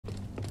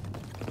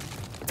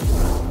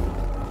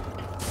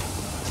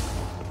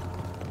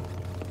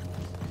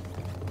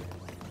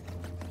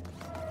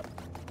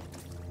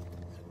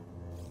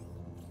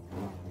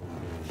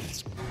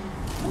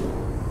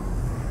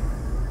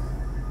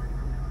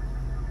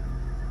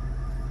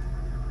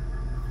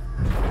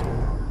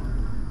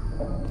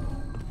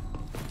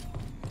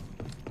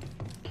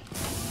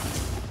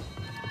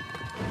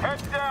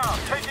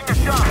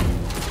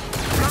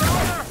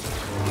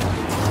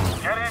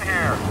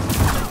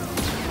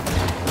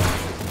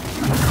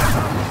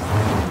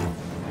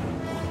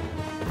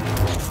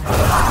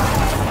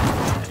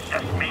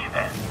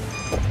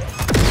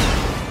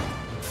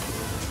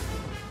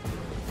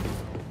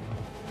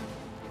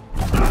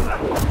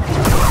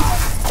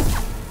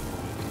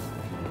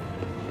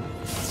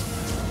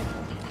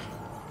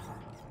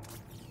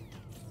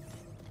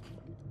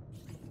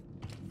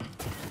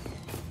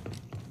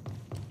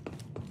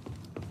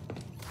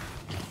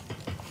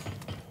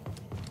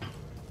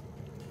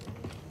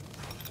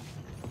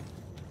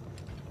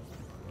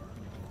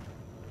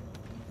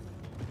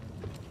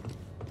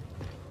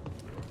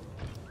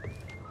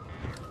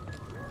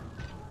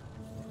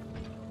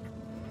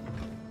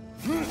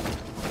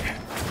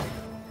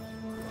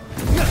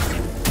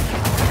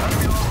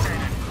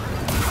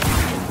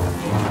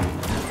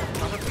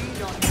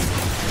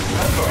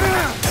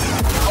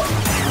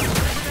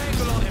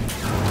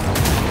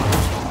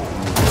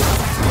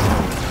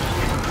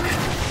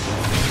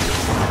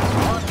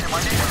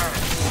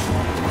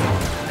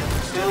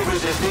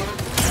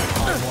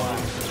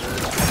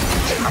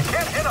I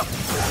can't hit him!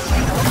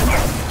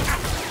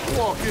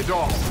 Walk your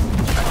dog.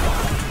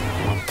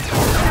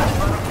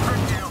 Let him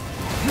trick you.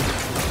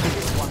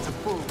 This one's a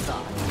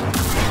bullseye.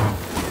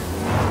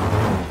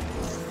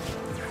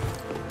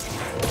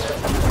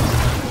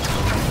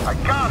 I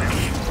got him!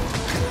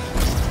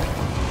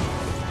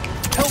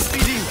 Help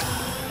BD.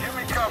 Give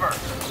me cover.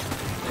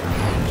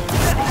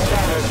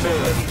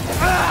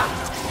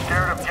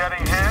 Scared of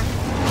getting hit?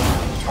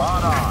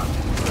 Spot on.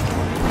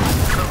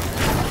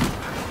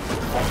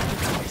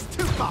 It's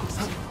too fast.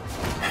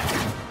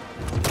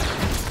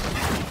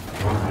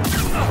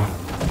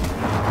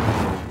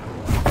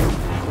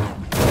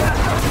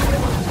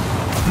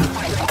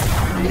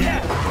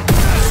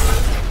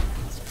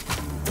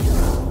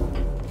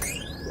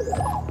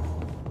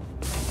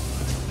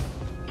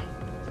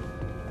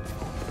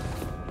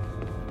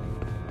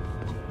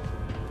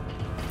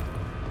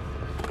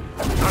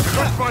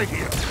 Let's fight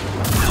here.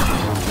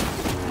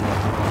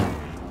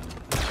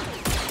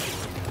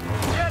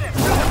 Get him!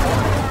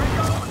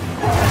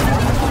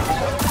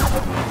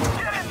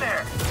 Get in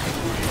there!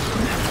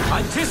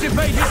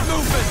 Anticipate his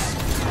movements!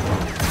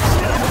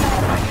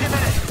 I give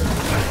it!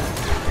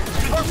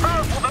 He's more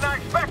powerful than I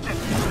expected!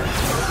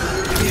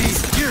 He's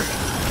here!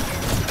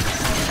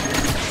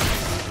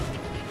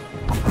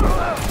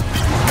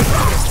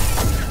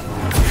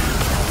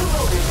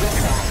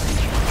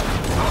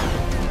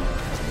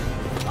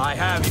 I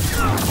have you.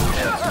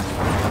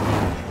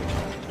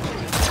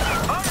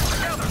 Fire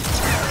together!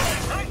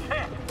 Nice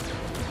hit!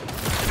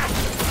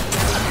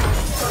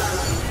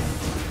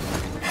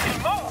 He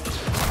moved!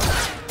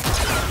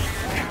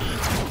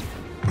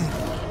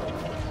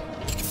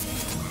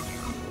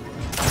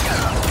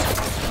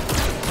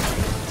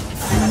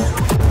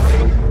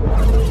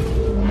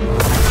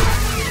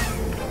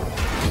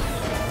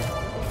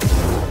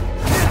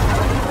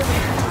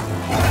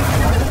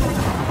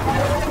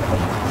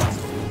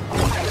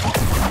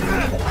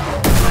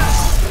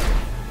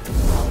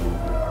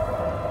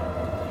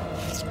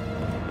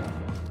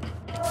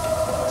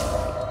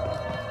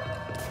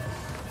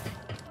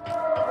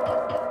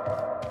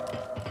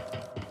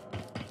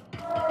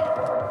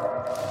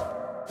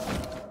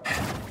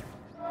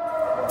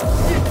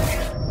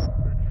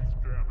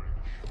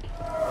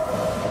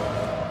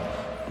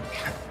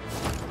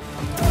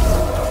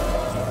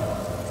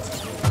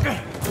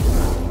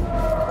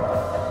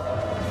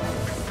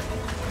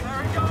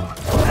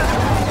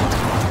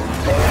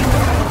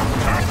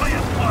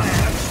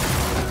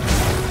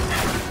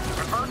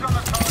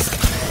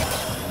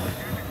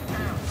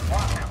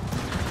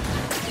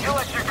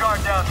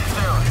 Down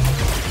soon.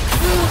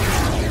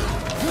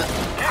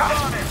 Get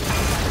on it!